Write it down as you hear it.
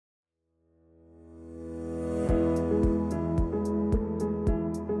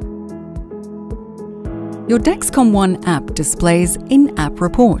Your Dexcom One app displays in-app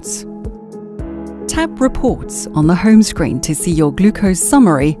reports. Tap Reports on the home screen to see your glucose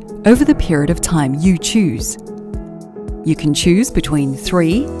summary over the period of time you choose. You can choose between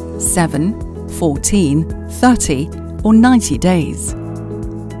 3, 7, 14, 30 or 90 days.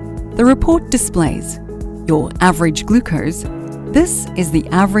 The report displays your average glucose. This is the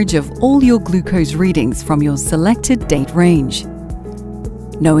average of all your glucose readings from your selected date range.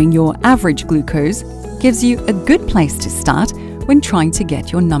 Knowing your average glucose gives you a good place to start when trying to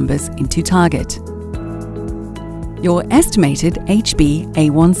get your numbers into target. Your estimated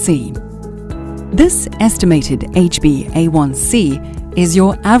HbA1c. This estimated HbA1c is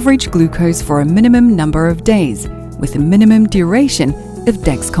your average glucose for a minimum number of days with a minimum duration of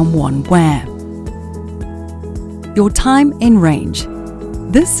Dexcom One wear. Your time in range.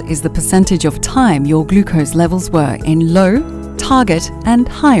 This is the percentage of time your glucose levels were in low, target and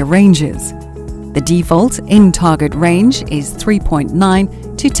high ranges. The default in-target range is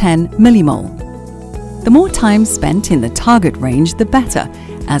 3.9 to 10 millimol. The more time spent in the target range, the better,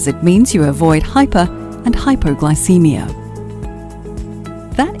 as it means you avoid hyper and hypoglycemia.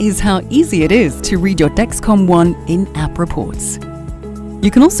 That is how easy it is to read your Dexcom One in-app reports.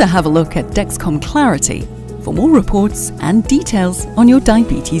 You can also have a look at Dexcom Clarity for more reports and details on your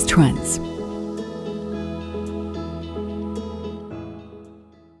diabetes trends.